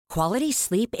Quality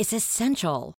sleep is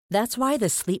essential. That's why the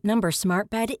Sleep Number Smart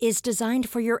Bed is designed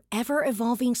for your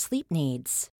ever-evolving sleep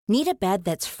needs. Need a bed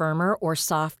that's firmer or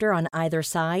softer on either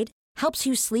side? Helps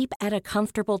you sleep at a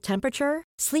comfortable temperature?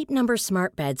 Sleep Number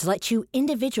Smart Beds let you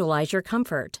individualize your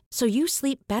comfort, so you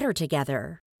sleep better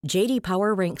together. J.D.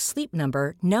 Power ranks Sleep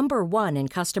Number number 1 in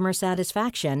customer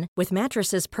satisfaction with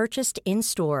mattresses purchased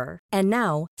in-store. And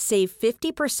now, save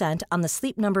 50% on the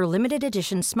Sleep Number Limited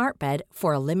Edition Smart Bed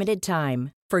for a limited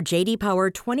time. For J.D. Power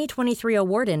 2023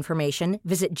 award information,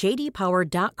 visit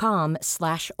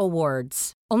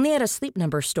jdpower.com/awards. Only at a Sleep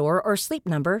Number store or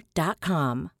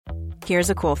sleepnumber.com. Here's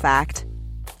a cool fact.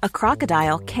 A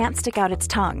crocodile can't stick out its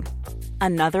tongue.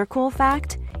 Another cool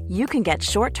fact, you can get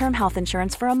short-term health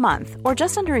insurance for a month or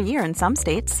just under a year in some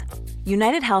states.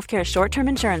 United Healthcare short-term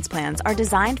insurance plans are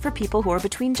designed for people who are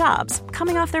between jobs,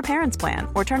 coming off their parents' plan,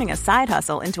 or turning a side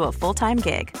hustle into a full-time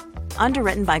gig.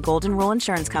 Underwritten by Golden Rule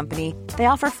Insurance Company, they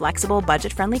offer flexible,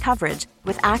 budget-friendly coverage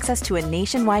with access to a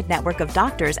nationwide network of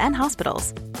doctors and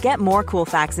hospitals. Get more cool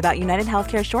facts about United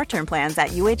Healthcare short-term plans at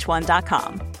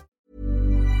uh1.com.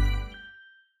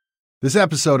 This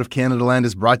episode of Canada Land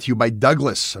is brought to you by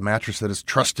Douglas, a mattress that is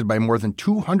trusted by more than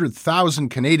 200,000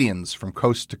 Canadians from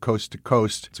coast to coast to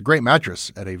coast. It's a great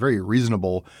mattress at a very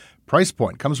reasonable price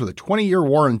point. Comes with a 20-year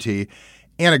warranty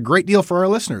and a great deal for our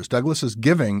listeners. Douglas is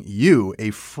giving you a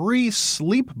free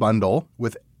sleep bundle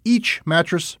with each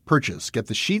mattress purchase. Get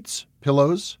the sheets,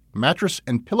 pillows, mattress,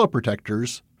 and pillow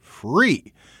protectors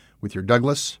free with your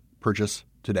Douglas purchase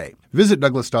today. Visit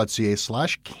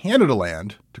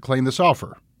douglas.ca/Canadaland to claim this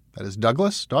offer. That is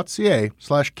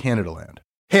douglas.ca/Canadaland.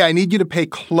 Hey, I need you to pay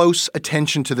close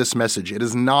attention to this message. It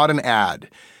is not an ad.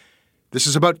 This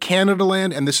is about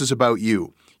Canadaland, and this is about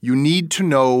you. You need to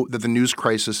know that the news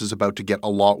crisis is about to get a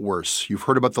lot worse. You've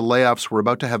heard about the layoffs. We're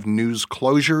about to have news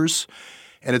closures,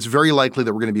 and it's very likely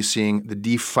that we're going to be seeing the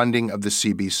defunding of the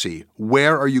CBC.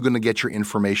 Where are you going to get your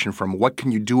information from? What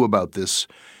can you do about this?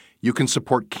 You can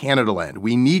support Canadaland.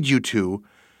 We need you to.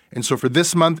 And so for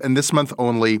this month and this month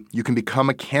only, you can become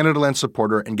a Canadaland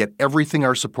supporter and get everything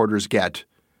our supporters get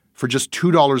for just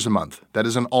 $2 a month. That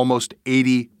is an almost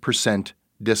 80%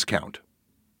 discount.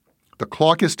 The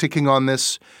clock is ticking on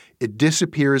this. It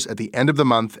disappears at the end of the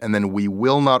month, and then we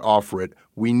will not offer it.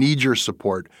 We need your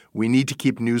support. We need to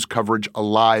keep news coverage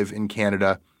alive in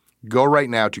Canada. Go right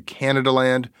now to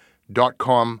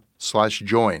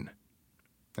canadaland.com/join.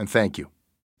 And thank you.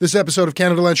 This episode of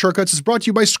Canadaland Shortcuts is brought to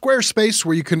you by Squarespace,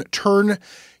 where you can turn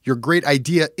your great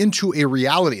idea into a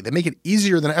reality. They make it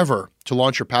easier than ever to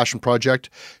launch your passion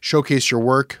project, showcase your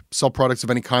work, sell products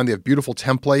of any kind. They have beautiful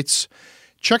templates.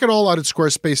 Check it all out at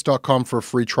squarespace.com for a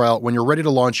free trial. When you're ready to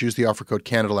launch, use the offer code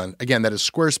Canadaland. Again, that is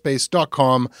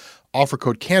squarespace.com, offer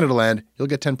code Canadaland. You'll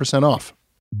get 10% off.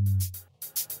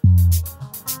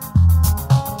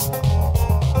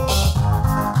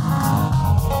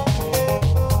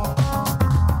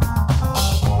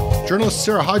 Journalist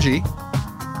Sarah Haji.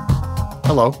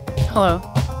 Hello. Hello.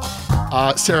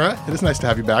 Sarah, it is nice to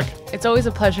have you back. It's always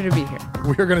a pleasure to be here.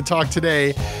 We are going to talk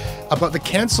today about the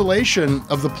cancellation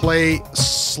of the play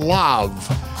Slav,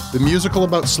 the musical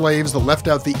about slaves that left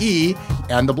out the E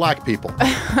and the black people.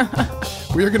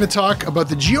 We are going to talk about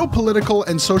the geopolitical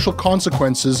and social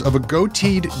consequences of a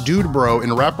goateed dude bro in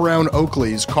wraparound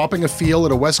Oakleys copping a feel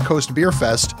at a West Coast beer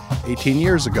fest 18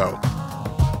 years ago.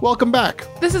 Welcome back.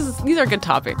 These are good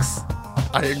topics.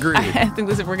 I agree. I think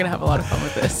we're going to have a lot of fun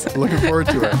with this. Looking forward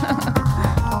to it.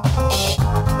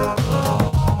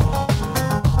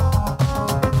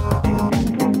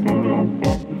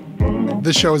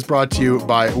 This show is brought to you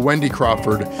by Wendy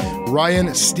Crawford,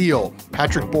 Ryan Steele,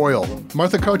 Patrick Boyle,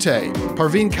 Martha Cote,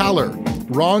 Parveen Kaller,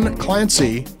 Ron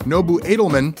Clancy, Nobu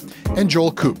Edelman, and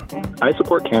Joel Coop. I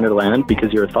support Canadaland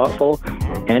because you're thoughtful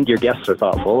and your guests are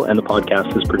thoughtful and the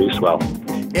podcast is produced well.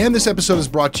 And this episode is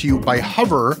brought to you by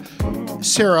Hover.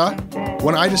 Sarah,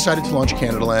 when I decided to launch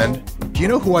Canadaland, do you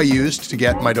know who I used to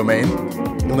get my domain?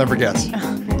 You'll never guess.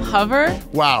 Hover?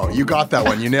 Wow, you got that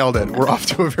one. You nailed it. We're off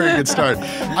to a very good start.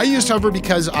 I used Hover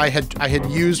because I had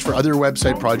used for other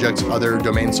website projects, other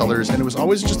domain sellers, and it was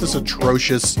always just this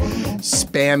atrocious,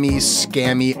 spammy,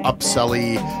 scammy,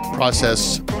 upselly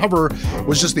process. Hover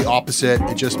was just the opposite.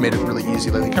 It just made it really easy.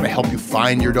 They kind of help you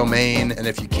find your domain, and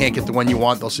if you can't get the one you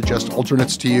want, they'll suggest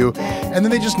alternates to you. And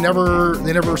then they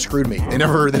never screwed me. They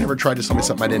never tried to sell me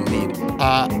something I didn't need.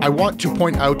 I want to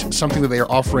point out something that they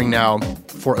are offering now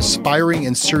for aspiring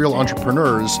and serial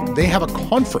entrepreneurs. They have a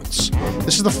conference.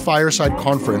 This is the Fireside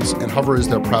Conference, and Hover is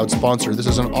their proud sponsor. This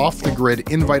is an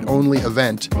off-the-grid, invite-only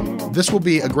event. This will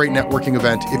be a great networking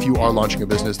event if you are launching a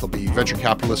business. There'll be venture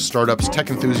capitalists, startups,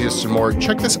 tech enthusiasts, and more.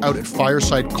 Check this out at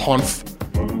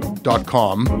firesideconf.com.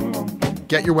 hover.com.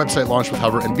 Get your website launched with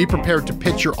Hover and be prepared to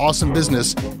pitch your awesome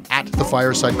business at the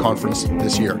Fireside Conference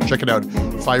this year. Check it out,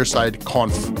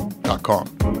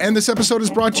 firesideconf.com. And this episode is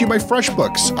brought to you by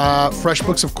FreshBooks.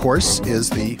 FreshBooks, of course, is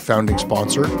the founding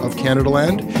sponsor of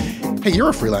Canadaland. Hey, you're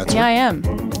a freelancer. Yeah, I am.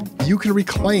 You can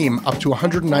reclaim up to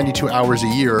 192 hours a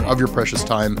year of your precious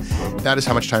time. That is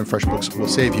how much time FreshBooks will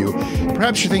save you.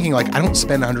 Perhaps you're thinking, like, I don't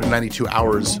spend 192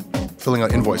 hours filling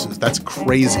out invoices. That's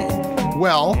crazy.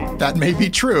 Well, that may be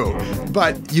true,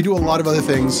 but you do a lot of other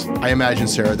things, I imagine,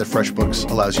 Sarah, that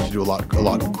FreshBooks allows you to do a lot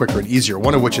quicker and easier.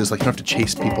 One of which is, like, you don't have to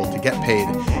chase people to get paid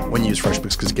when you use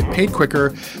FreshBooks because you get paid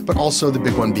quicker, but also the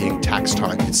big one being tax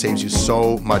time. It saves you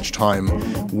so much time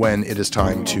when it is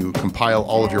time to compile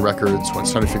all of your records, when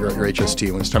it's time to figure out your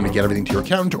HST, when it's time to get everything to your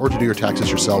accountant or to do your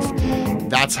taxes yourself.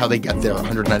 That's how they get there,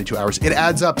 192 hours. It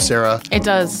adds up, Sarah. It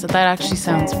does. That actually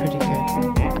sounds pretty good.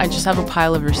 I just have a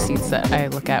pile of receipts that I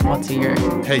look at once a year.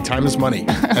 Hey, time is money,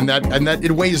 and that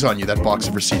it weighs on you. That box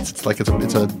of receipts. It's like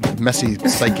it's a messy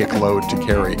psychic load to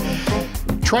carry.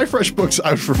 Try FreshBooks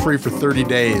out for free for 30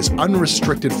 days.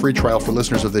 Unrestricted free trial for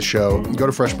listeners of this show. Go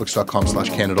to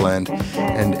freshbooks.com/Canadaland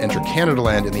and enter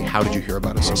Canadaland in the How Did You Hear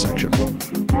About Us section.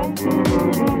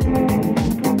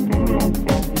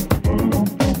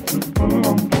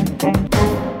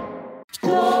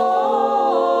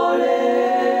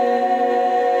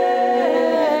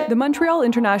 The Montreal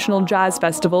International Jazz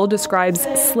Festival describes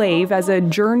Slave as a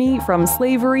journey from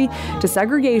slavery to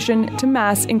segregation to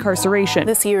mass incarceration.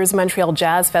 This year's Montreal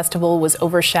Jazz Festival was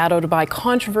overshadowed by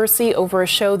controversy over a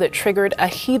show that triggered a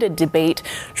heated debate,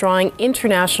 drawing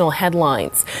international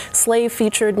headlines. Slave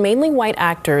featured mainly white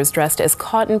actors dressed as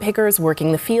cotton pickers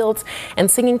working the fields and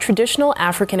singing traditional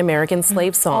African-American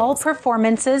slave songs. All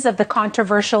performances of the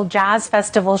controversial Jazz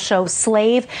Festival show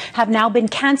Slave have now been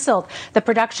canceled. The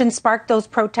production sparked those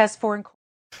protests for...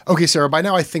 Okay, Sarah, by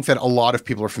now I think that a lot of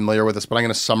people are familiar with this, but I'm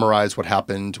going to summarize what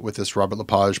happened with this Robert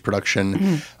Lepage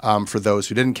production for those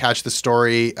who didn't catch the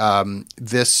story.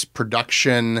 This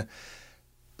production,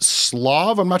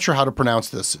 Slav, I'm not sure how to pronounce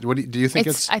this. What do you think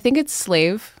it's? I think it's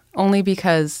Slave, only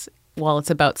because, well, it's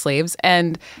about slaves,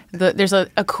 and there's a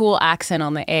cool accent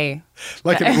on the A.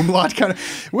 Like an umlaut kind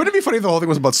of. Wouldn't it be funny if the whole thing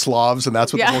was about Slavs and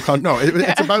that's what the whole... No,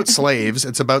 it's about slaves.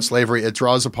 It's about slavery. It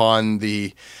draws upon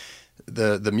the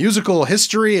musical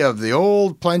history of the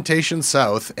old plantation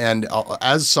South, and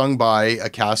as sung by a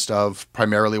cast of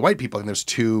primarily white people. And there's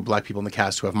two black people in the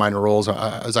cast who have minor roles,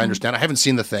 as I understand. I haven't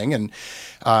seen the thing, and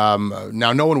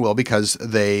now no one will because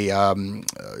they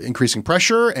increasing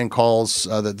pressure and calls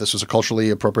that this was a culturally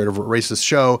appropriative racist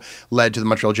show led to the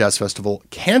Montreal Jazz Festival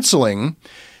canceling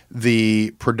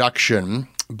the production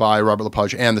by Robert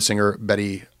Lepage and the singer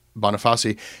Betty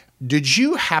Boniface. Did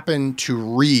you happen to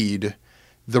read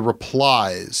the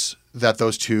replies that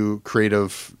those two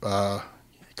creative kind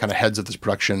of heads of this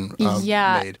production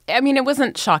made? I mean, it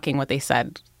wasn't shocking what they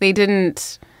said. They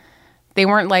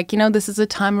weren't like, this is a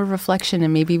time of reflection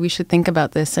and maybe we should think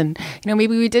about this. And, maybe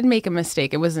we did make a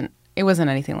mistake. It wasn't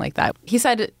anything like that. He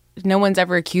said, no one's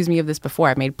ever accused me of this before.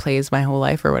 I made plays my whole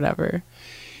life or whatever.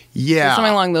 Yeah.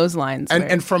 Something along those lines.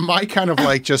 And from my kind of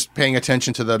like just paying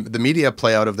attention to the media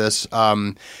play out of this,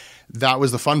 that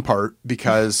was the fun part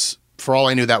because for all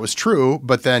I knew that was true.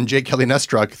 But then Jake Kelly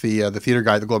Nestruck, the theater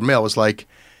guy at the Globe and Mail, was like,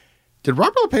 did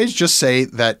Robert Lepage just say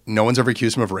that no one's ever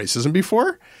accused him of racism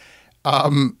before?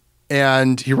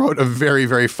 And he wrote a very,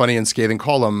 very funny and scathing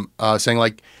column saying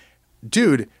like,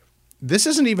 dude, this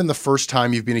isn't even the first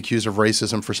time you've been accused of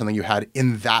racism for something you had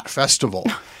in that festival.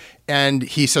 And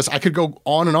he says, I could go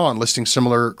on and on listing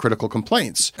similar critical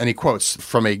complaints. And he quotes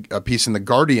from a piece in The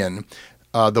Guardian,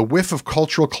 the whiff of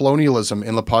cultural colonialism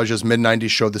in Lepage's mid-90s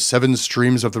show The Seven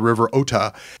Streams of the River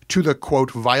Ota to the,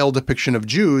 quote, vile depiction of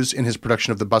Jews in his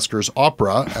production of the Buskers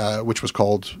opera, which was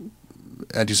called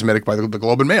Anti-Semitic by the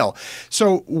Globe and Mail.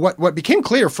 So what became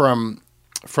clear from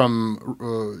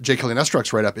J. Kelly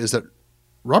Nestruck's write-up is that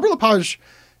Robert Lepage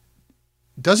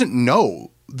doesn't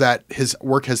know that his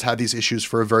work has had these issues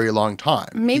for a very long time.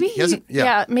 Maybe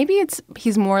maybe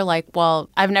he's more like, well,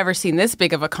 I've never seen this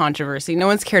big of a controversy. No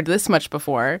one's cared this much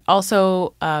before.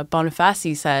 Also,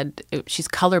 Boniface said she's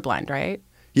colorblind, right?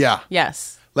 Yeah.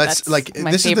 Yes. This is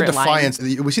the defiance.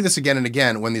 Line. We see this again and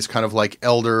again when these kind of like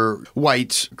elder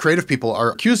white creative people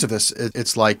are accused of this.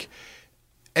 It's like,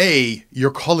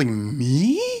 you're calling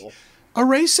me a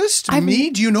racist? Me?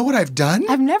 Do you know what I've done?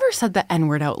 I've never said the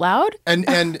N-word out loud.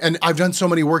 And I've done so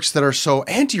many works that are so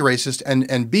anti-racist.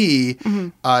 And B,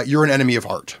 you're an enemy of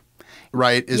art,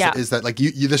 right? Is that like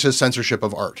you? This is censorship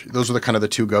of art. Those are the kind of the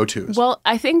two go-tos. Well,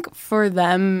 I think for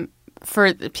them,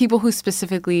 for people who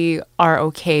specifically are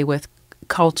okay with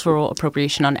cultural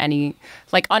appropriation on any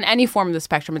form of the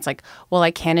spectrum. It's like, well,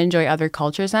 I can enjoy other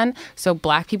cultures then. So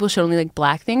black people should only like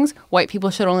black things. White people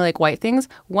should only like white things.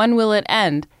 When will it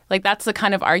end? Like, that's the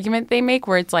kind of argument they make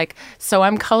where it's like, so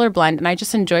I'm colorblind and I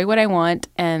just enjoy what I want.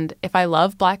 And if I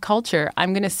love black culture,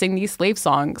 I'm going to sing these slave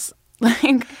songs.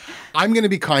 Like, I'm going to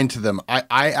be kind to them.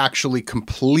 I actually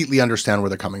completely understand where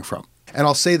they're coming from. And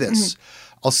I'll say this.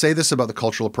 I'll say this about the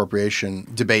cultural appropriation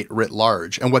debate writ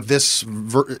large. And what this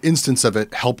instance of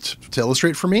it helped to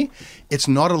illustrate for me, it's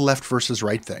not a left versus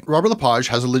right thing. Robert Lepage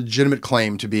has a legitimate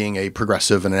claim to being a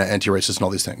progressive and an anti-racist and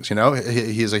all these things. You know,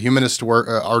 he is a humanist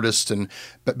artist, and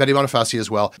Betty Bonifaci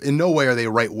as well. In no way are they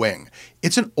right wing.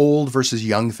 It's an old versus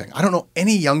young thing. I don't know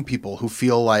any young people who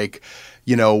feel like,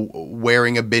 you know,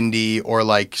 wearing a bindi or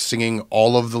like singing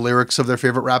all of the lyrics of their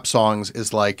favorite rap songs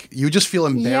is like, you just feel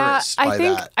embarrassed by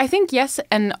that. I think yes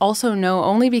and also no,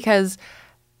 only because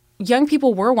young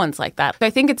people were once like that. I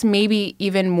think it's maybe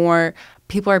even more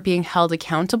people are being held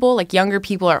accountable. Like, younger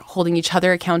people are holding each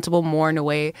other accountable more in a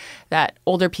way that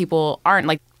older people aren't.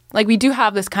 Like we do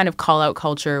have this kind of call-out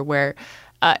culture where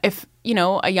if, you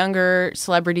know, a younger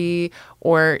celebrity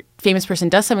or famous person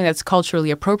does something that's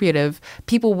culturally appropriative,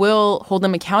 people will hold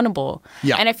them accountable.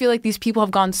 Yeah. And I feel like these people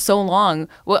have gone so long.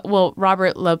 Well,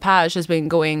 Robert Lepage has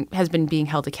been being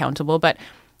held accountable, but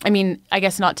I mean, I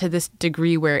guess not to this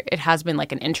degree where it has been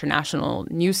like an international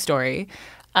news story.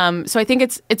 So I think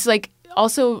it's like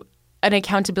also an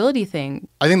accountability thing.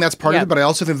 I think that's part of it, but I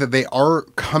also think that they are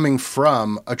coming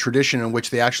from a tradition in which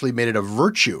they actually made it a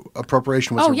virtue.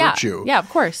 Appropriation was a virtue. Yeah, of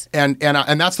course. And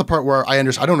that's the part where I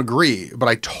don't agree, but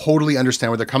I totally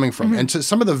understand where they're coming from. And to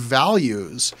some of the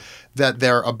values that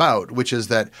they're about, which is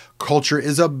that culture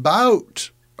is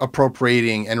about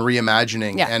appropriating and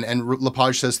reimagining. Yeah. And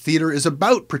Lepage says theater is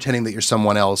about pretending that you're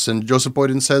someone else. And Joseph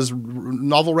Boyden says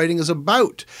novel writing is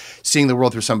about seeing the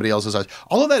world through somebody else's eyes.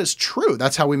 All of that is true.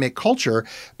 That's how we make culture.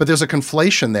 But there's a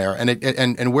conflation there.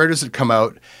 And where does it come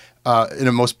out in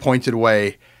a most pointed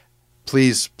way?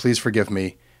 Please forgive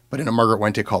me, but in a Margaret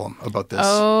Wente column about this.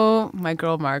 Oh, my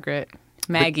girl Margaret.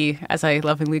 Maggie, as I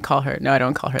lovingly call her. No, I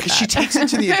don't call her that. Because she takes it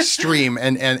to the extreme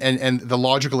and the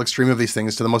logical extreme of these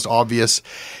things to the most obvious.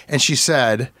 And she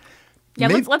said... Yeah,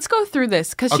 let's go through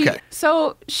this. Okay.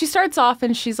 So she starts off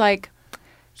and she's like,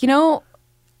 you know,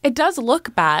 it does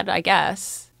look bad, I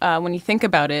guess, when you think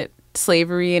about it.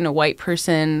 Slavery and a white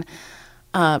person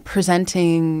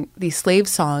presenting these slave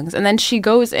songs. And then she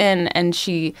goes in and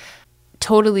she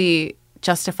totally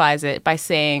justifies it by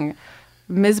saying,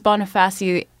 Ms.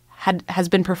 Bonifaci has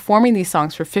been performing these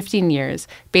songs for 15 years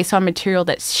based on material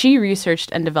that she researched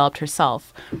and developed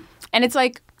herself. And it's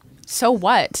like, so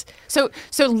what? So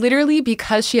literally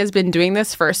because she has been doing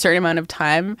this for a certain amount of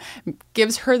time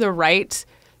gives her the right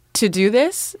to do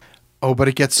this? Oh, but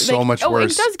it gets so much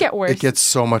worse. It does get worse. It gets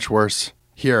so much worse.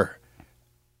 Here.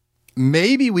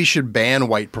 Maybe we should ban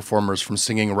white performers from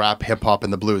singing rap, hip-hop,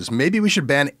 and the blues. Maybe we should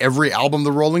ban every album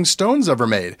the Rolling Stones ever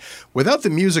made. Without the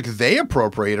music they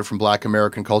appropriated from Black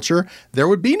American culture, there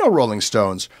would be no Rolling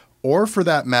Stones. Or, for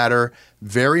that matter,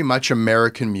 very much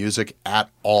American music at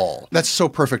all. That's so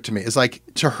perfect to me. It's like,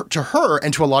 to her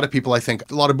and to a lot of people, I think,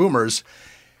 a lot of boomers,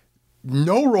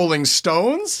 no Rolling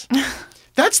Stones?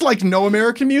 That's like no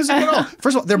American music at all.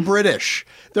 First of all, they're British.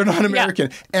 They're not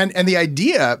American. Yeah. And the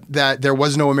idea that there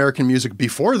was no American music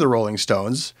before the Rolling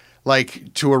Stones,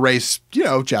 like to erase, you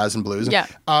know, jazz and blues,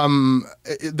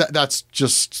 that's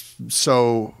just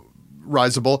so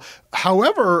risible.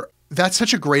 However, that's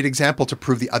such a great example to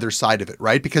prove the other side of it,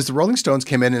 right? Because the Rolling Stones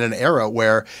came in an era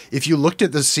where if you looked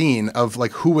at the scene of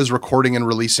like who was recording and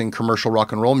releasing commercial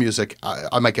rock and roll music,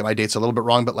 I might get my dates a little bit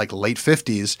wrong, but like late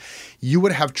 50s, you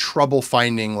would have trouble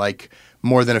finding like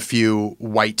more than a few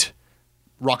white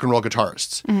rock and roll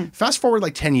guitarists. Mm-hmm. Fast forward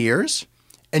like 10 years,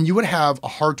 and you would have a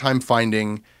hard time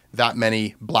finding that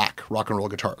many black rock and roll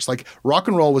guitarists. Like rock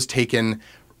and roll was taken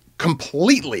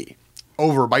completely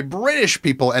over by British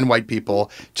people and white people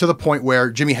to the point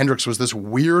where Jimi Hendrix was this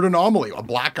weird anomaly. A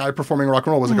black guy performing rock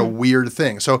and roll was like a weird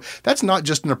thing. So that's not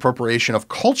just an appropriation of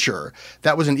culture.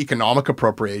 That was an economic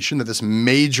appropriation, that this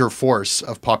major force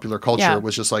of popular culture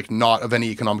was just like not of any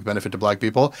economic benefit to black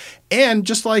people. And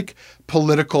just like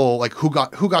political, like who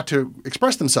got to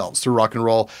express themselves through rock and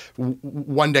roll.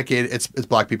 One decade it's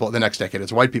black people, the next decade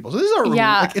it's white people. So these are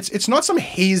like it's not some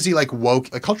hazy like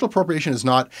woke, like cultural appropriation is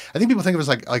not, I think people think of it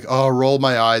as like roll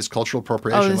my eyes, cultural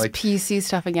appropriation. Oh, this like PC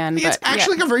stuff again. It's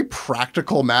actually like a very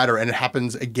practical matter, and it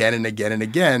happens again and again and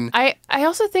again. I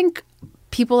also think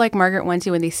people like Margaret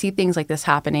Wente, when they see things like this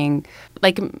happening,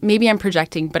 like maybe I'm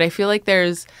projecting, but I feel like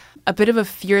there's a bit of a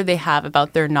fear they have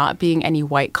about there not being any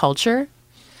white culture,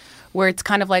 where it's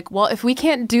kind of like, well, if we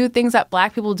can't do things that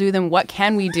Black people do, then what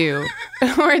can we do?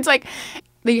 Where it's like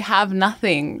they have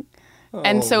nothing.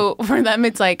 And so for them,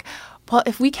 it's like, well,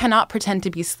 if we cannot pretend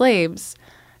to be slaves,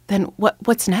 then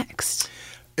what's next?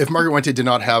 If Margaret Wente did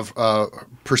not have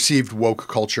perceived woke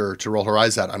culture to roll her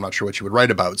eyes at, I'm not sure what she would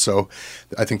write about. So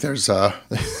I think there's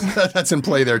that's in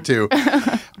play there too.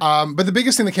 But the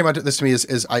biggest thing that came out of this to me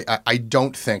is I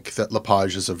don't think that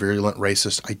Lepage is a virulent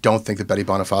racist. I don't think that Betty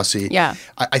Boniface. Yeah.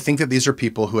 I think that these are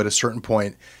people who at a certain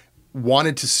point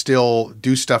wanted to still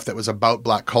do stuff that was about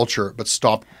Black culture, but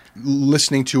stop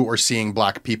listening to or seeing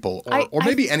Black people or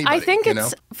maybe anybody. I think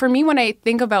for me, when I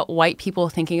think about white people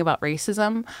thinking about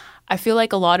racism, I feel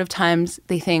like a lot of times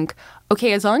they think,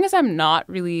 okay, as long as I'm not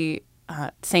really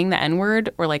saying the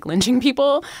N-word or like lynching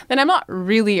people, then I'm not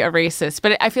really a racist.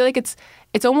 But I feel like it's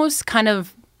almost kind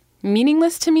of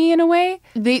meaningless to me in a way.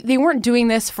 They weren't doing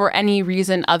this for any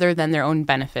reason other than their own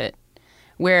benefit.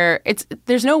 Where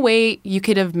there's no way you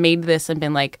could have made this and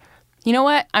been like, you know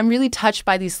what? I'm really touched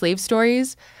by these slave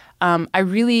stories. I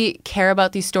really care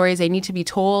about these stories. They need to be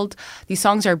told. These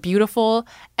songs are beautiful.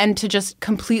 And to just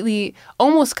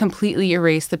almost completely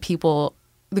erase the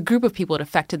group of people it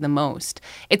affected the most.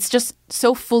 It's just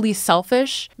so fully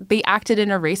selfish. They acted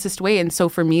in a racist way. And so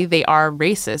for me, they are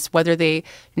racist, whether they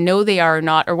know they are or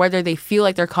not, or whether they feel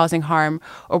like they're causing harm,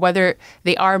 or whether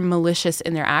they are malicious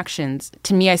in their actions.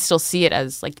 To me, I still see it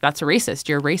as like, that's a racist.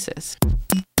 You're a racist.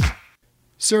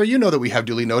 Sarah, you know that we have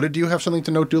duly noted. Do you have something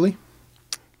to note duly?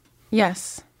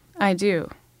 Yes, I do.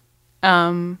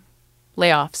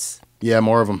 Layoffs. Yeah,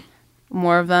 more of them.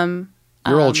 More of them.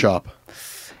 Your old shop.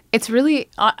 It's really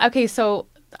okay. So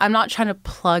I'm not trying to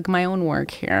plug my own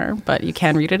work here, but you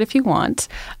can read it if you want.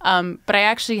 But I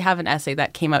actually have an essay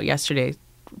that came out yesterday.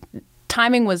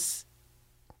 Timing was,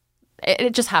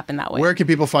 it just happened that way. Where can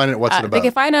people find it? What's it about? They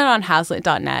can find it on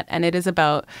Hazlitt.net, and it is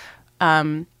about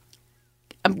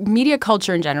media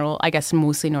culture in general, I guess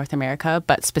mostly North America,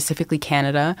 but specifically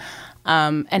Canada,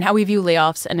 and how we view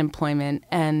layoffs and employment.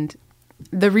 And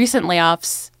the recent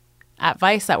layoffs at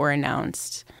Vice that were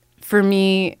announced, for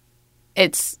me,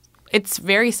 it's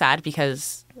very sad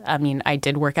because, I mean, I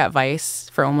did work at Vice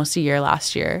for almost a year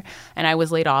last year, and I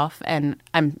was laid off, and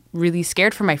I'm really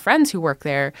scared for my friends who work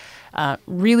there,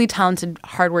 really talented,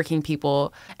 hardworking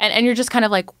people. And you're just kind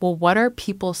of like, well, what are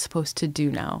people supposed to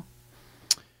do now?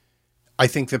 I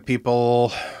think that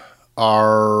people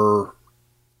are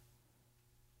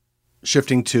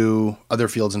shifting to other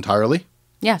fields entirely.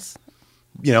 Yes.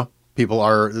 You know, people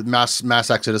are mass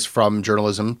exodus from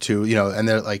journalism to, you know, and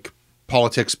they're like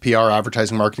politics, PR,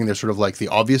 advertising, marketing. They're sort of like the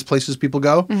obvious places people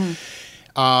go.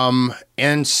 Mm-hmm.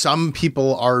 And some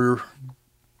people are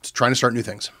trying to start new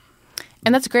things.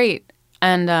 And that's great.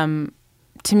 And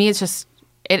to me, it's just,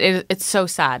 it's so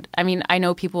sad. I mean, I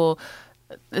know people...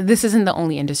 This isn't the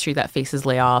only industry that faces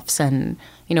layoffs and,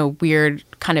 you know, weird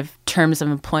kind of terms of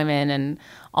employment and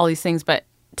all these things. But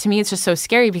to me, it's just so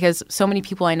scary because so many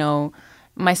people I know,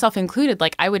 myself included,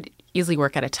 like I would easily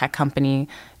work at a tech company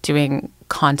doing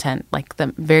content, like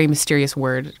the very mysterious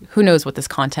word. Who knows what this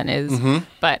content is? Mm-hmm.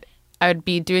 But I would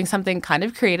be doing something kind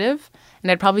of creative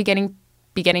and I'd probably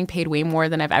be getting paid way more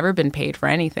than I've ever been paid for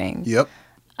anything. Yep.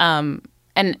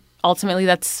 And ultimately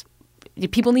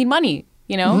people need money,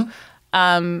 you know?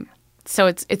 Mm-hmm. So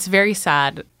it's very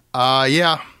sad.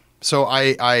 Yeah. So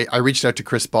I reached out to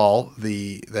Chris Ball,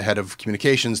 the head of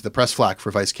communications, the press flack for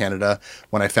Vice Canada,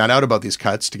 when I found out about these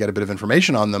cuts to get a bit of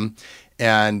information on them.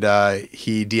 And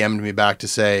he DM'd me back to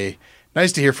say,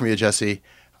 nice to hear from you, Jesse.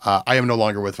 I am no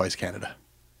longer with Vice Canada.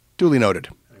 Duly noted.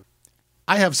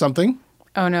 I have something.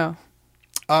 Oh, no.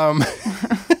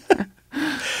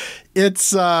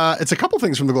 It's a couple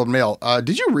things from the Globe and Mail.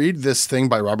 Did you read this thing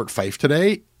by Robert Fife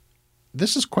today?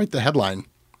 This is quite the headline.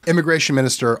 Immigration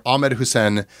Minister Ahmed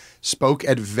Hussein spoke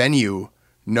at venue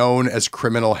known as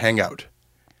Criminal Hangout.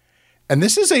 And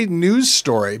this is a news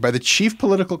story by the chief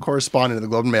political correspondent of the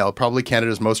Globe and Mail, probably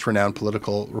Canada's most renowned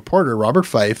political reporter, Robert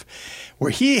Fife,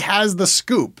 where he has the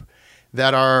scoop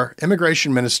that our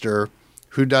immigration minister,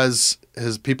 who does,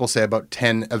 his people say, about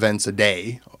 10 events a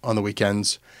day on the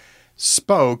weekends,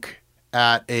 spoke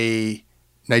at a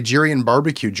Nigerian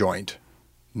barbecue joint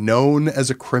known as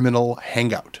a Criminal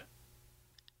Hangout.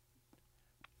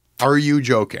 Are you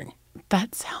joking?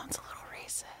 That sounds a little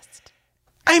racist.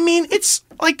 I mean, it's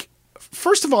like,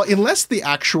 first of all, unless the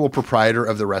actual proprietor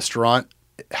of the restaurant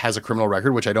has a criminal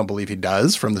record, which I don't believe he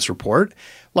does from this report,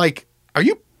 like, are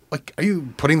you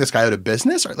putting this guy out of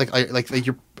business? Or like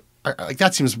you're, like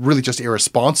that seems really just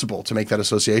irresponsible to make that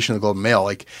association with the Globe and Mail,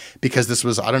 like because this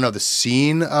was, I don't know, the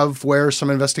scene of where some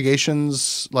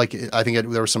investigations, like I think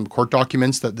there were some court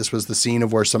documents that this was the scene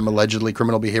of where some allegedly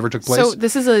criminal behavior took place. So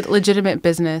this is a legitimate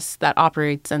business that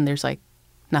operates, and there's like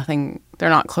nothing, they're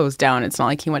not closed down. It's not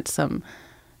like he went to some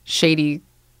shady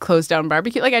closed down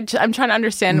barbecue. Like I'm trying to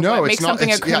understand what makes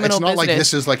something a criminal business. It's not like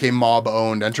this is like a mob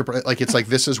owned enterprise. Like it's like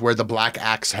this is where the Black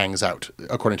Axe hangs out,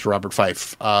 according to Robert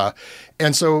Fife.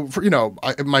 And so,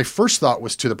 my first thought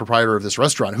was to the proprietor of this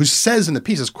restaurant, who says in the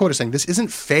piece, his quote is saying, "This isn't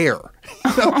fair."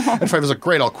 And Fife was like,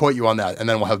 "Great, I'll quote you on that, and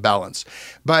then we'll have balance."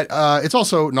 But it's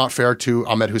also not fair to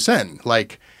Ahmed Hussein.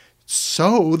 Like,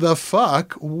 so the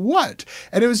fuck what?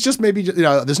 And it was just maybe,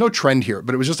 there's no trend here,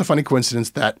 but it was just a funny coincidence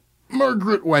that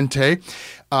Margaret Wente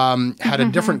had a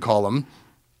different column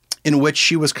in which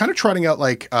she was kind of trotting out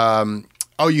like,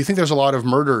 oh, you think there's a lot of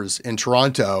murders in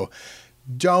Toronto?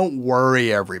 Don't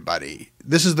worry, everybody.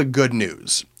 This is the good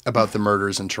news about the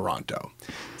murders in Toronto.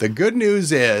 The good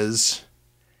news is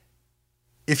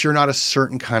if you're not a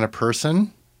certain kind of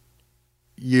person,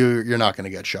 you're not going to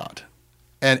get shot.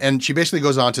 And she basically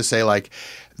goes on to say like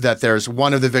that there's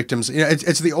one of the victims,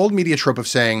 it's the old media trope of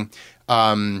saying,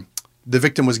 the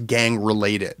victim was gang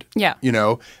related. Yeah.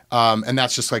 And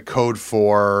that's just like code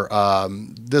for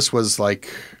this was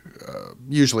like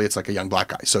usually it's like a young black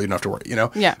guy, so you don't have to worry,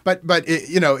 Yeah. But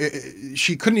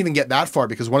she couldn't even get that far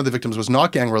because one of the victims was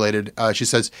not gang related. She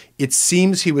says, it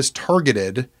seems he was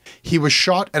targeted. He was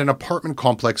shot at an apartment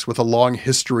complex with a long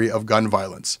history of gun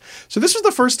violence. So this was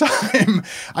the first time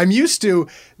I'm used to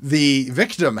the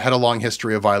victim had a long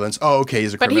history of violence. Oh, okay,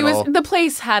 he's a criminal. But the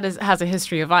place has a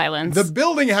history of violence. The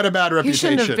building had a bad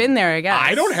reputation. He shouldn't have been there, I guess.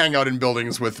 I don't hang out in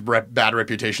buildings with bad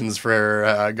reputations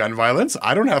for gun violence.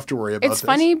 I don't have to worry about this. It's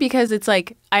funny because it's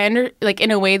like,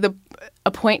 in a way,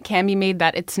 a point can be made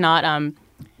that it's not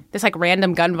this like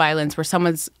random gun violence where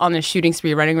someone's on a shooting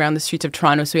spree running around the streets of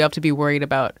Toronto, so you have to be worried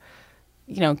about,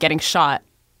 getting shot.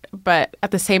 But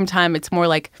at the same time, it's more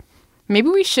like, maybe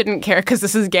we shouldn't care because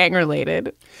this is gang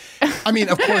related. I mean,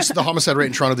 of course, the homicide rate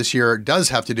in Toronto this year does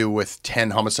have to do with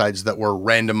 10 homicides that were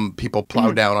random people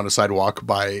plowed down on a sidewalk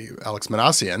by Alex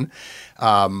Manassian.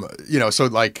 So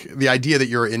like the idea that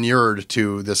you're inured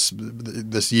to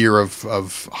this year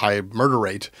of high murder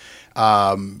rate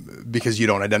because you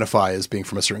don't identify as being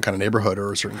from a certain kind of neighborhood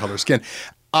or a certain color of skin.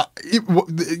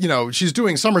 She's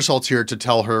doing somersaults here to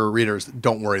tell her readers,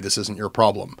 don't worry, this isn't your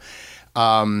problem.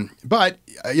 But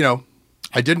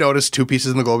I did notice two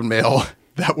pieces in the Globe and Mail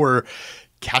that were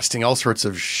casting all sorts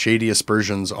of shady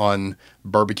aspersions on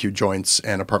barbecue joints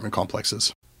and apartment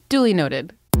complexes. Duly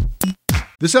noted.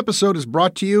 This episode is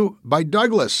brought to you by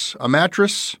Douglas, a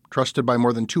mattress trusted by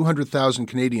more than 200,000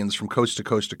 Canadians from coast to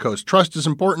coast to coast. Trust is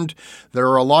important. There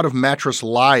are a lot of mattress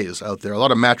lies out there, a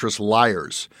lot of mattress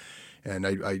liars. And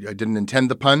I didn't intend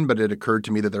the pun, but it occurred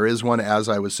to me that there is one as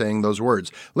I was saying those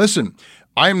words. Listen,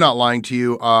 I am not lying to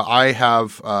you. I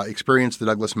have experienced the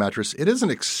Douglas mattress. It is an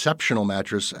exceptional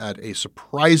mattress at a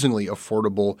surprisingly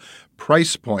affordable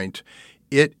price point.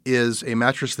 It is a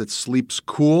mattress that sleeps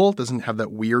cool, doesn't have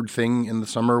that weird thing in the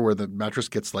summer where the mattress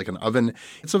gets like an oven.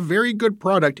 It's a very good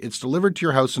product. It's delivered to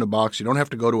your house in a box. You don't have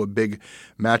to go to a big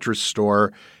mattress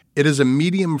store. It is a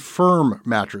medium firm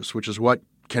mattress, which is what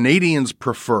Canadians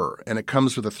prefer, and it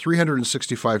comes with a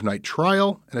 365-night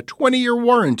trial and a 20-year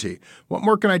warranty. What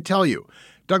more can I tell you?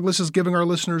 Douglas is giving our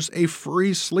listeners a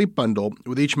free sleep bundle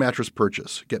with each mattress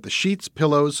purchase. Get the sheets,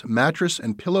 pillows, mattress,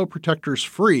 and pillow protectors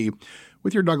free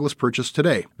with your Douglas purchase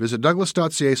today. Visit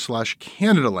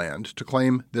douglas.ca/Canadaland to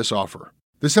claim this offer.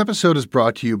 This episode is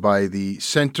brought to you by the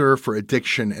Center for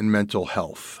Addiction and Mental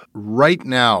Health. Right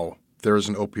now, there is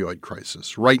an opioid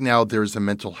crisis. Right now, there is a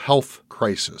mental health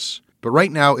crisis. But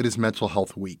right now, it is Mental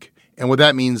Health Week. And what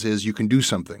that means is you can do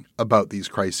something about these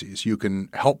crises. You can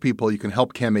help people. You can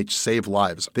help CAMH save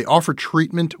lives. They offer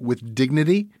treatment with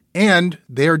dignity, and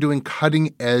they are doing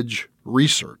cutting-edge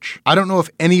research. I don't know if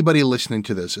anybody listening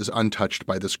to this is untouched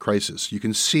by this crisis. You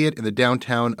can see it in the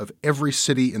downtown of every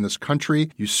city in this country.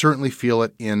 You certainly feel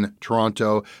it in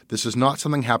Toronto. This is not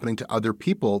something happening to other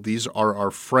people. These are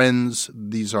our friends.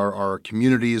 These are our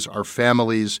communities, our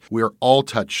families. We are all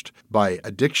touched by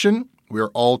addiction. We are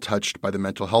all touched by the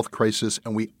mental health crisis,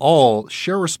 and we all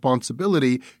share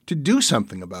responsibility to do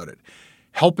something about it.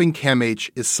 Helping CAMH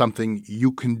is something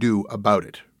you can do about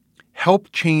it.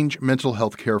 Help change mental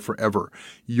health care forever.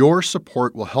 Your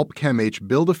support will help CAMH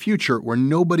build a future where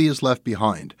nobody is left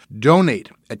behind. Donate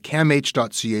at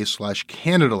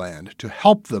camh.ca/Canadaland to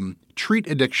help them treat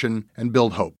addiction and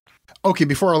build hope. Okay,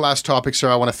 before our last topic,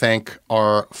 Sarah, I want to thank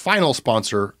our final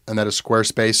sponsor, and that is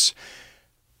Squarespace.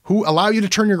 who allow you to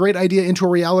turn your great idea into a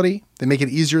reality. They make it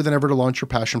easier than ever to launch your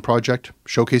passion project,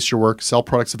 showcase your work, sell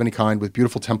products of any kind with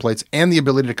beautiful templates, and the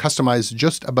ability to customize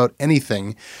just about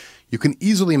anything. You can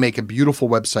easily make a beautiful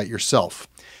website yourself.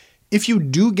 If you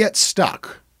do get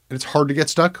stuck, and it's hard to get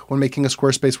stuck when making a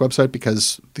Squarespace website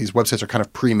because these websites are kind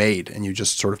of pre-made and you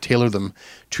just sort of tailor them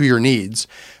to your needs.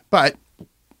 But,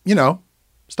 you know,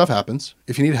 stuff happens.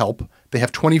 If you need help, they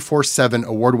have 24/7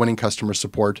 award-winning customer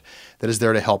support that is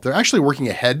there to help. They're actually working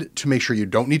ahead to make sure you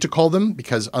don't need to call them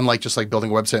because unlike just like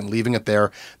building a website and leaving it there,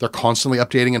 they're constantly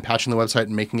updating and patching the website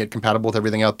and making it compatible with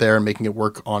everything out there and making it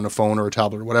work on a phone or a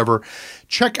tablet or whatever.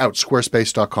 Check out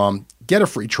squarespace.com. Get a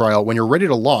free trial. When you're ready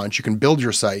to launch, you can build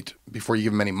your site before you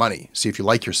give them any money. See if you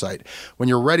like your site. When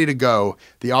you're ready to go,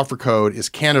 the offer code is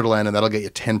Canadaland, and that'll get you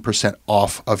 10%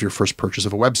 off of your first purchase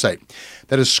of a website.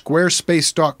 That is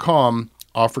squarespace.com.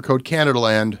 Offer code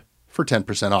Canadaland for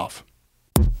 10% off.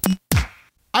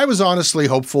 I was honestly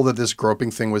hopeful that this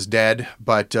groping thing was dead,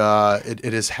 but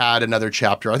it has had another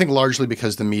chapter. I think largely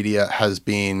because the media has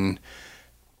been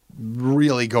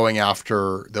really going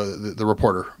after the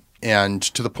reporter, and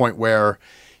to the point where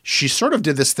she sort of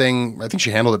did this thing. I think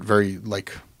she handled it very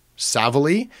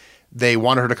savvily. They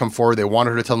wanted her to come forward. They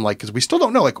wanted her to tell them because we still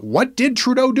don't know what did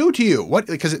Trudeau do to you? What,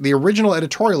 because the original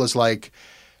editorial is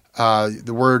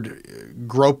the word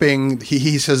groping,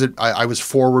 he says it, I was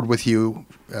forward with you.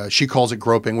 She calls it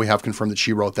groping. We have confirmed that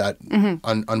she wrote that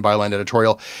unbylined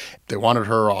editorial. They wanted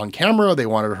her on camera. They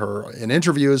wanted her in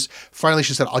interviews. Finally,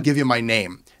 she said, I'll give you my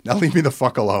name. Now leave me the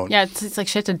fuck alone. Yeah, it's like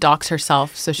she had to dox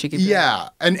herself so she could. Yeah.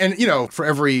 And you know, for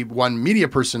every one media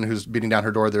person who's beating down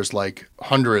her door, there's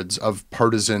hundreds of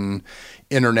partisan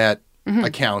internet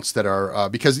accounts that are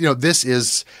because you know this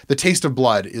is the taste of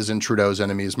blood is in Trudeau's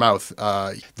enemy's mouth.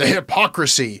 The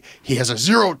hypocrisy. He has a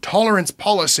zero tolerance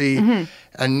policy,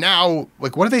 and now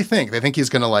what do they think? They think he's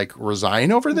going to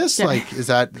resign over this? Is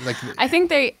that I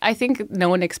think no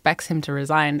one expects him to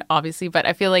resign, obviously, but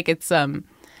I feel like it's kind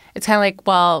of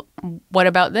well, what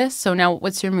about this? So now,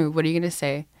 what's your move? What are you going to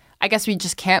say? I guess we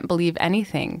just can't believe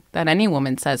anything that any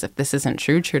woman says if this isn't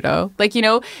true, Trudeau.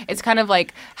 It's kind of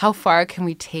how far can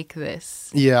we take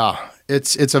this? Yeah,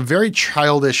 it's a very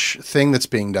childish thing that's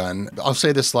being done. I'll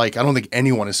say this, I don't think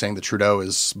anyone is saying that Trudeau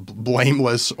is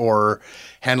blameless or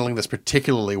handling this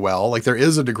particularly well. There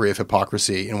is a degree of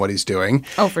hypocrisy in what he's doing.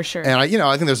 Oh, for sure. And I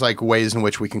think there's ways in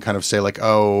which we can kind of say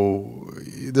oh,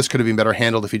 this could have been better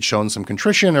handled if he'd shown some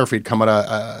contrition or if he'd come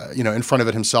out in front of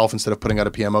it himself instead of putting out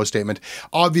a PMO statement.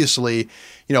 Obviously,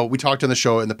 we talked on the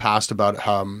show in the past about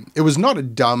it was not a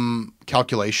dumb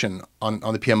calculation on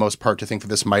the PMO's part to think that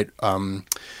this might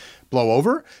blow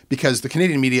over, because the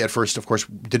Canadian media at first, of course,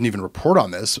 didn't even report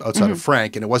on this outside of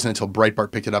Frank, and it wasn't until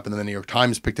Breitbart picked it up and then the New York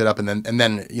Times picked it up, and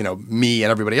then me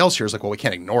and everybody else here is well, we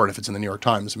can't ignore it if it's in the New York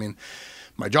Times. I mean,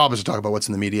 my job is to talk about what's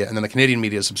in the media, and then the Canadian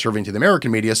media is subservient to the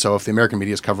American media, so if the American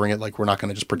media is covering it, we're not going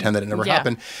to just pretend that it never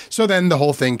happened. So then the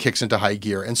whole thing kicks into high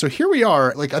gear. And so here we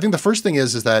are. I think the first thing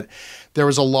is that there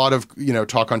was a lot of,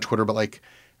 talk on Twitter, but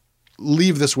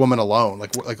leave this woman alone.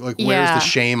 Where's the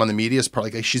shame on the media's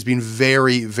part? She's been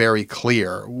very, very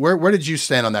clear. Where did you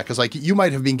stand on that? Because you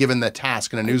might have been given that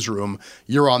task in a newsroom.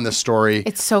 You're on this story.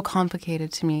 It's so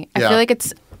complicated to me. I feel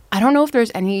I don't know if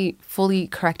there's any fully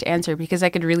correct answer, because I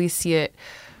could really see it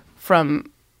from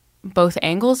both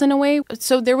angles in a way.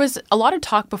 So there was a lot of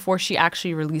talk before she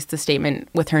actually released the statement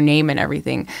with her name and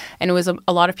everything. And it was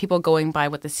a lot of people going by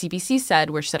what the CBC said,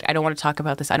 where she said, I don't want to talk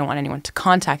about this. I don't want anyone to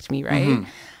contact me, right?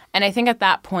 And I think at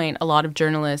that point, a lot of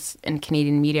journalists and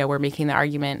Canadian media were making the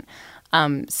argument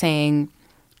saying,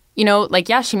 she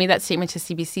made that statement to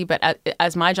CBC, but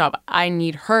as my job, I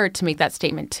need her to make that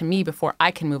statement to me before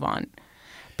I can move on.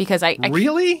 Because I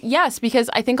Really? Yes, because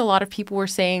I think a lot of people were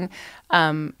saying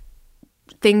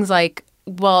things like,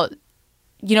 well,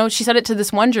 she said it to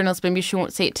this one journalist, but maybe she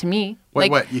won't say it to me.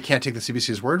 What? You can't take the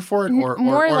CBC's word for it?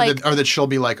 Or that she'll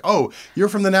be oh, you're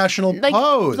from the National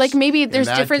Post. Maybe there's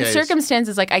different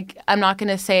circumstances. I'm not going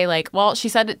to say, well, she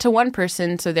said it to one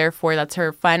person, so therefore that's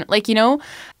her final.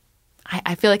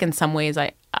 I feel in some ways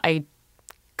I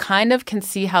kind of can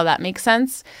see how that makes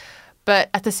sense. But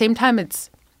at the same time,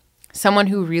 it's someone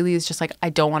who really is just I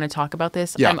don't want to talk about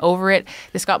this. Yeah. I'm over it.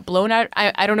 This got blown out.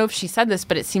 I don't know if she said this,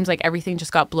 but it seems like everything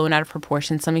just got blown out of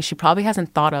proportion. Something she probably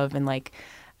hasn't thought of in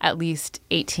at least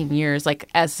 18 years,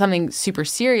 as something super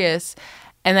serious.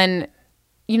 And then,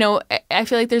 I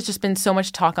feel there's just been so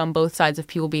much talk on both sides of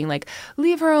people being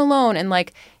leave her alone. And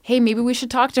hey, maybe we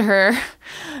should talk to her.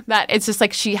 That it's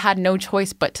just she had no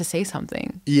choice but to say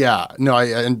something. Yeah, no,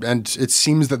 and it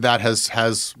seems that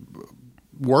has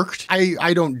worked.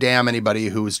 I don't damn anybody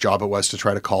whose job it was to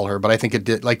try to call her, but I think it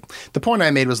did. The point I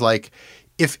made was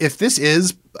if this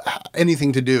is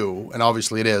anything to do, and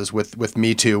obviously it is, with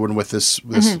Me Too and with this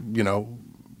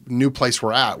new place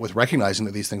we're at with recognizing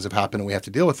that these things have happened and we have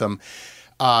to deal with them,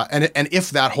 and if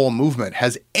that whole movement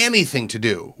has anything to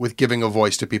do with giving a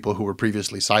voice to people who were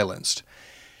previously silenced,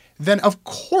 then of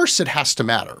course it has to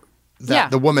matter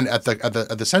that the woman at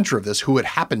the center of this, who it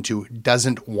happened to,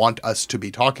 doesn't want us to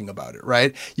be talking about it,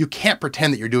 right? You can't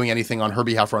pretend that you're doing anything on her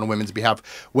behalf or on women's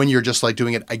behalf when you're just like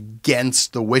doing it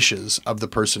against the wishes of the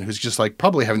person who's just like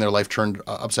probably having their life turned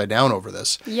upside down over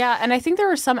this. Yeah, and I think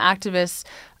there are some activists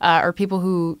or people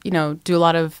who, do a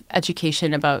lot of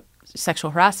education about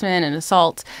sexual harassment and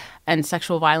assault and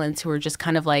sexual violence who are just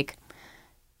kind of like,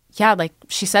 yeah, like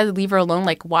she said, leave her alone.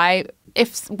 Like, why?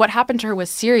 If what happened to her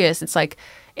was serious, it's like,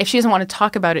 if she doesn't want to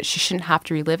talk about it, she shouldn't have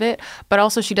to relive it. But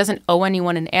also, she doesn't owe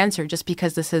anyone an answer just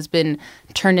because this has been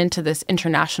turned into this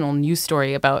international news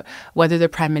story about whether the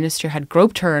prime minister had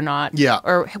groped her or not,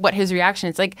 or what his reaction.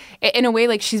 It's like, in a way,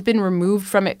 like she's been removed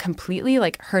from it completely.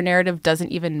 Like her narrative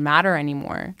doesn't even matter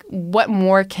anymore. What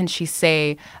more can she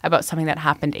say about something that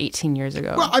happened 18 years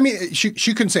ago? Well, I mean, she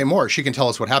can say more. She can tell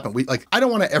us what happened. I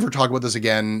don't want to ever talk about this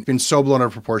again. It's been so blown out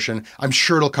of proportion. I'm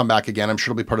sure it'll come back again. I'm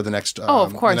sure it'll be part of the next,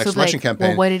 of course, the next election campaign.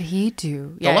 Well, what did he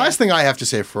do? The last thing I have to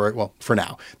say for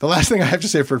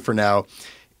now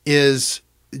is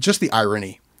just the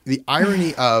irony. The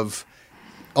irony of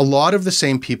a lot of the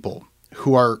same people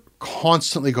who are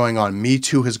constantly going on, Me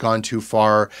Too has gone too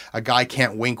far, a guy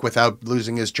can't wink without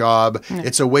losing his job,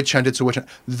 it's a witch hunt,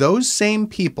 Those same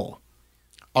people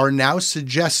are now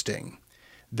suggesting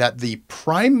that the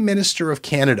Prime Minister of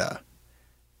Canada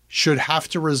should have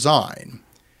to resign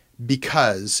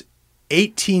because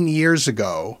 18 years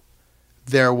ago,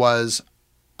 there was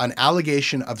an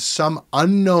allegation of some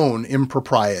unknown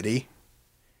impropriety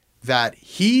that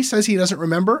he says he doesn't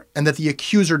remember and that the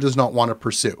accuser does not want to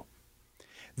pursue.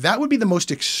 That would be the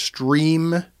most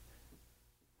extreme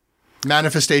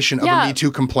manifestation of a Me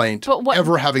Too complaint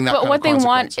ever having that kind of consequence. But what they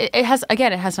want, it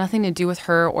has nothing to do with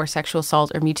her or sexual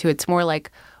assault or Me Too. It's more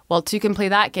like, well, to can play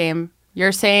that game,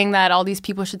 you're saying that all these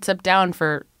people should step down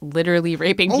for literally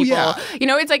raping people. Yeah.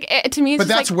 It's like, to me, it's but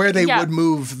that's like, where they would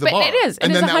move the bar. It is.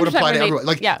 And then that would apply to everyone.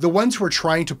 The ones who are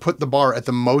trying to put the bar at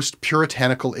the most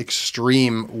puritanical,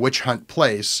 extreme witch hunt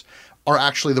place are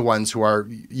actually the ones who are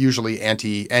usually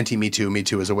anti-Me Too. Me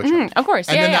Too is a witch hunt. Of course.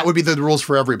 And then that would be the rules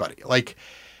for everybody. Like,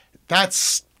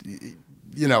 that's...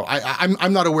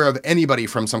 I'm not aware of anybody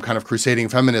from some kind of crusading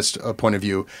feminist point of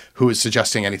view who is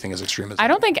suggesting anything as extreme as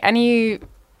that.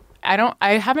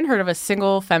 I haven't heard of a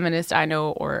single feminist I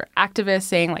know or activist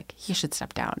saying like he should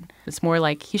step down. It's more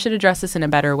like he should address this in a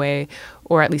better way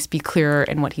or at least be clearer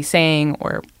in what he's saying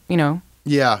or,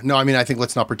 Yeah, no, I mean, I think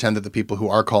let's not pretend that the people who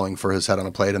are calling for his head on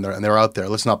a plate and they're out there,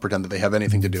 let's not pretend that they have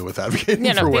anything to do with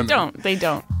advocating for women. They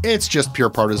don't. It's just pure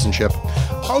partisanship.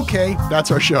 Okay, that's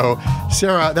our show.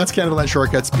 Sarah, that's Canadaland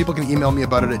Shortcuts. People can email me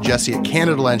about it at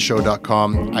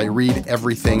jesse@canadalandshow.com. I read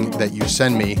everything that you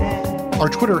send me. Our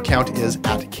Twitter account is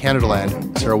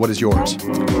 @Canadaland. Sarah, what is yours?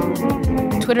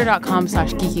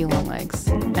 Twitter.com/geekylonglegs.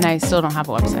 And I still don't have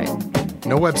a website.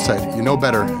 No website. You know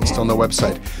better. And still no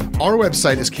website. Our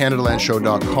website is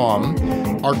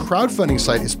CanadaLandShow.com. Our crowdfunding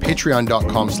site is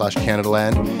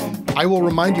Patreon.com/CanadaLand. I will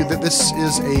remind you that this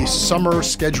is a summer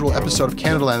schedule episode of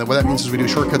Canadaland. And what that means is we do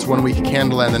Shortcuts one week,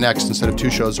 Canadaland the next, instead of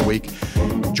 2 shows a week.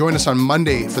 Join us on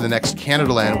Monday for the next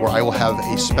Canadaland, where I will have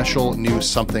a special new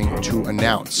something to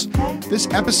announce. This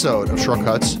episode of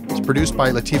Shortcuts is produced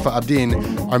by Latifa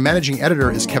Abdin. Our managing editor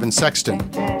is Kevin Sexton.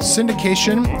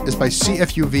 Syndication is by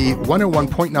CFUV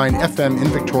 101.9 FM in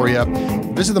Victoria.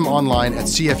 Visit them online at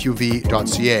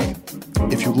cfuv.ca.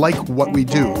 If you like what we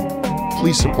do,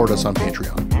 please support us on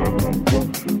Patreon.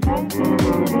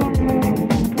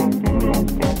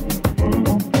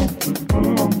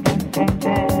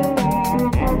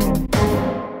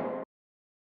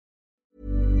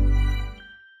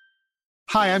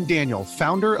 Hi, I'm Daniel,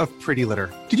 founder of Pretty Litter.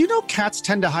 Did you know cats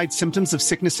tend to hide symptoms of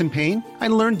sickness and pain? I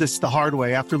learned this the hard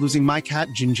way after losing my cat,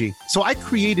 Gingy. So I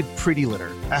created Pretty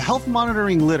Litter, a health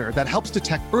monitoring litter that helps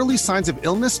detect early signs of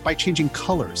illness by changing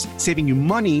colors, saving you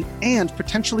money and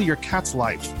potentially your cat's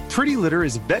life. Pretty Litter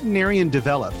is veterinarian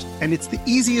developed, and it's the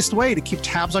easiest way to keep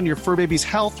tabs on your fur baby's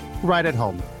health right at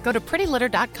home. Go to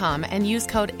prettylitter.com and use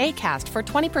code ACAST for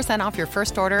 20% off your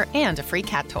first order and a free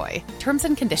cat toy. Terms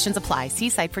and conditions apply. See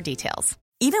site for details.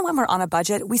 Even when we're on a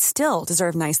budget, we still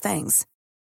deserve nice things.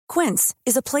 Quince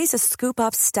is a place to scoop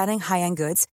up stunning high-end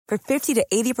goods for 50 to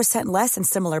 80% less than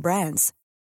similar brands.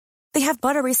 They have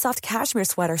buttery soft cashmere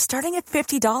sweaters starting at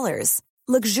 $50,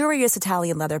 luxurious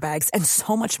Italian leather bags, and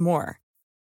so much more.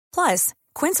 Plus,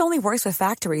 Quince only works with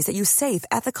factories that use safe,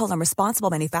 ethical, and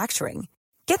responsible manufacturing.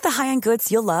 Get the high-end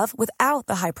goods you'll love without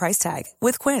the high price tag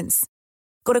with Quince.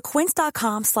 Go to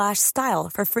quince.com/style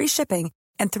for free shipping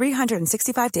and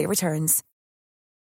 365-day returns.